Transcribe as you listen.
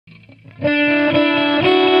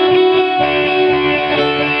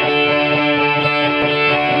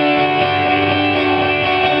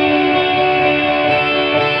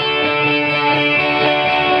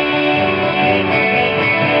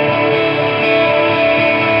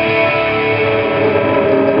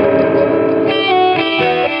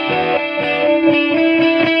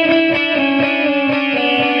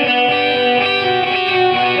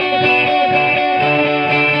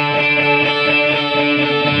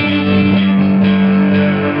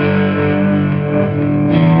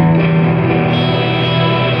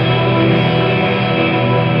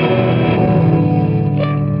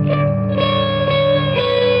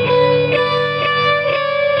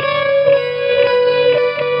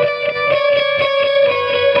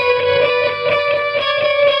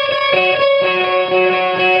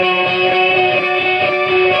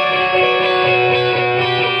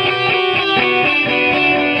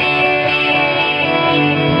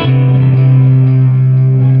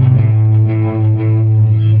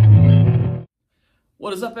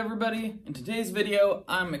everybody? In today's video,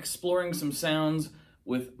 I'm exploring some sounds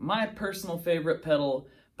with my personal favorite pedal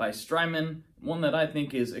by Strymon, one that I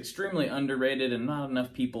think is extremely underrated and not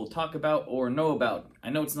enough people talk about or know about. I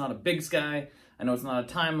know it's not a Big Sky, I know it's not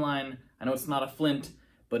a Timeline, I know it's not a Flint,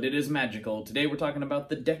 but it is magical. Today we're talking about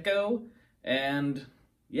the Deco, and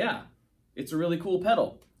yeah, it's a really cool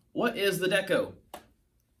pedal. What is the Deco?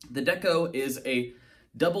 The Deco is a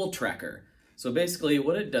Doubletracker. So basically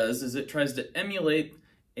what it does is it tries to emulate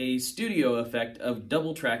a studio effect of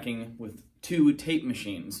double tracking with two tape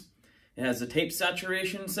machines. It has a tape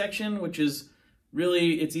saturation section, which is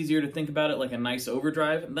really, it's easier to think about it like a nice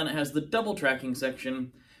overdrive. And then it has the double tracking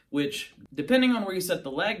section, which, depending on where you set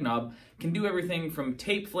the lag knob, can do everything from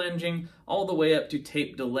tape flanging all the way up to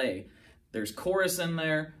tape delay. There's chorus in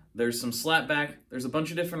there, there's some slapback, there's a bunch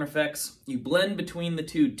of different effects. You blend between the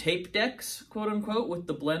two tape decks, quote unquote, with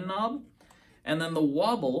the blend knob. And then the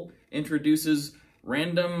wobble introduces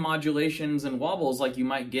random modulations and wobbles like you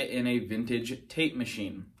might get in a vintage tape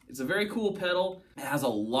machine. It's a very cool pedal. It has a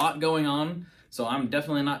lot going on, so I'm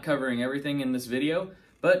definitely not covering everything in this video,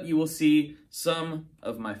 but you will see some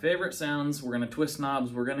of my favorite sounds. We're gonna twist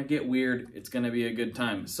knobs, we're gonna get weird, it's gonna be a good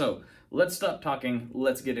time. So let's stop talking,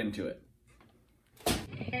 let's get into it.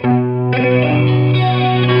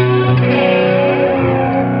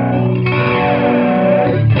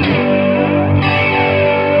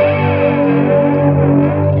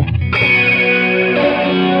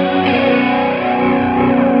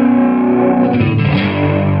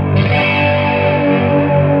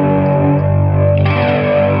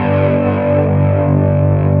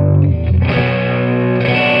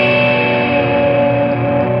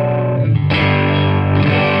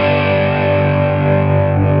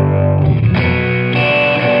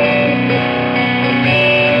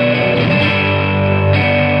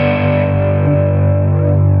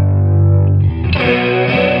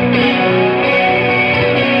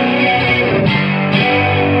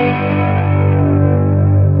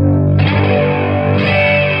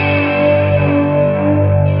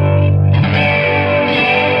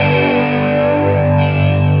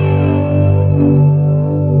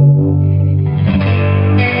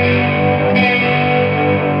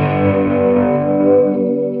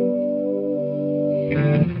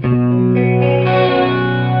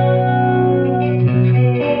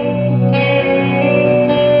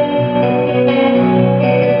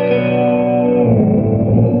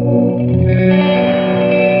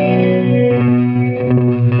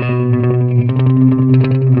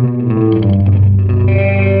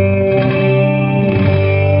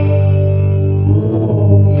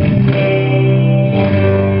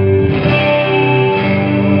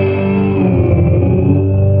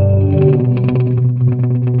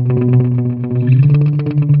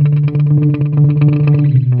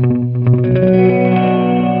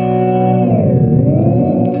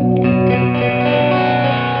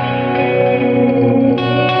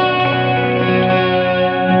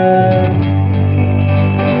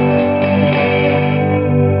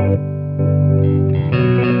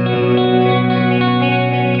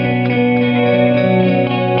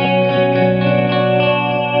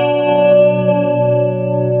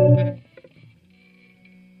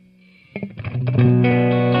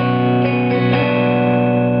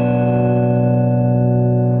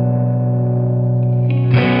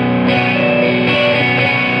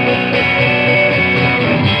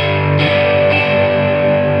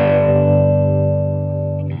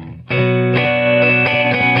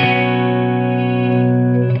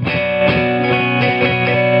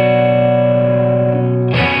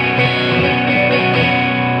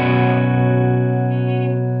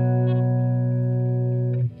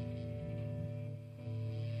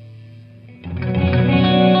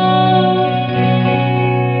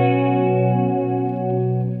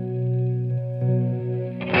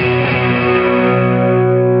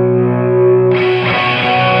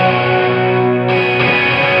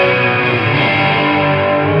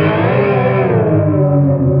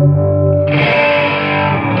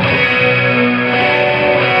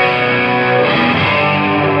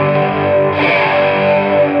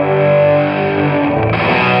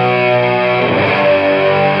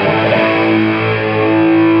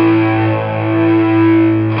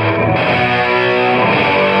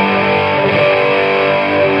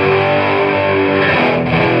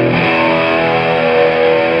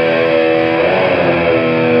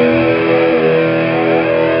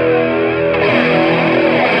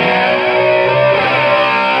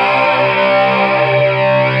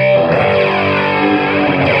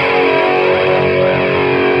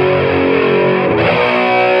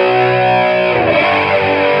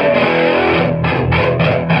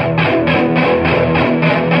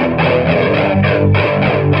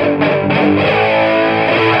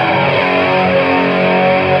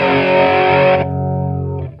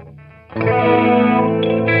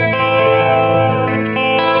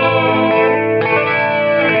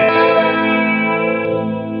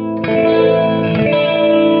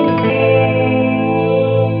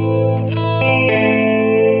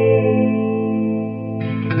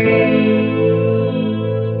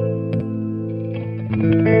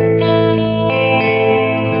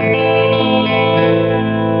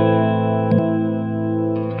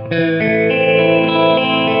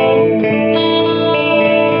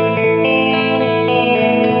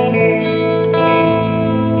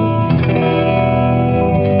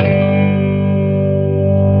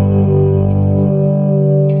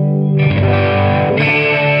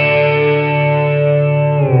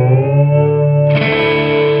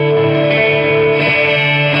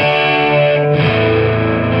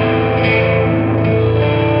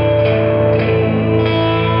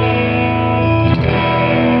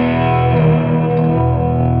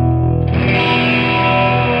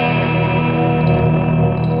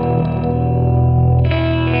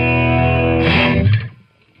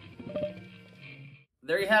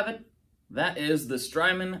 is the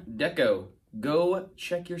Strymon Deco. Go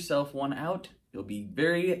check yourself one out. You'll be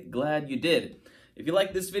very glad you did. If you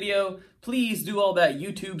like this video, please do all that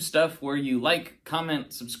YouTube stuff where you like,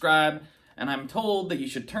 comment, subscribe, and I'm told that you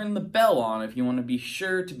should turn the bell on if you want to be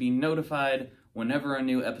sure to be notified whenever a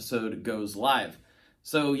new episode goes live.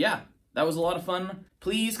 So yeah, that was a lot of fun.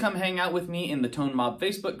 Please come hang out with me in the Tone Mob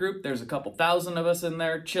Facebook group. There's a couple thousand of us in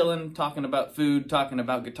there chilling, talking about food, talking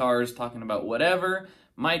about guitars, talking about whatever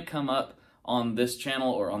might come up on this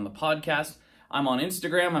channel or on the podcast. I'm on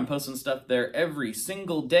Instagram. I'm posting stuff there every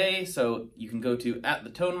single day, so you can go to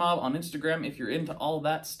 @theToneMob on Instagram if you're into all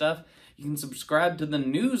that stuff. You can subscribe to the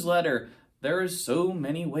newsletter. There is so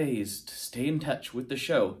many ways to stay in touch with the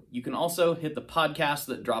show. You can also hit the podcast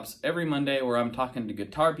that drops every Monday where I'm talking to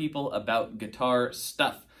guitar people about guitar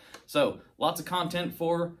stuff. So, lots of content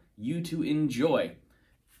for you to enjoy.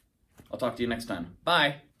 I'll talk to you next time.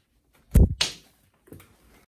 Bye!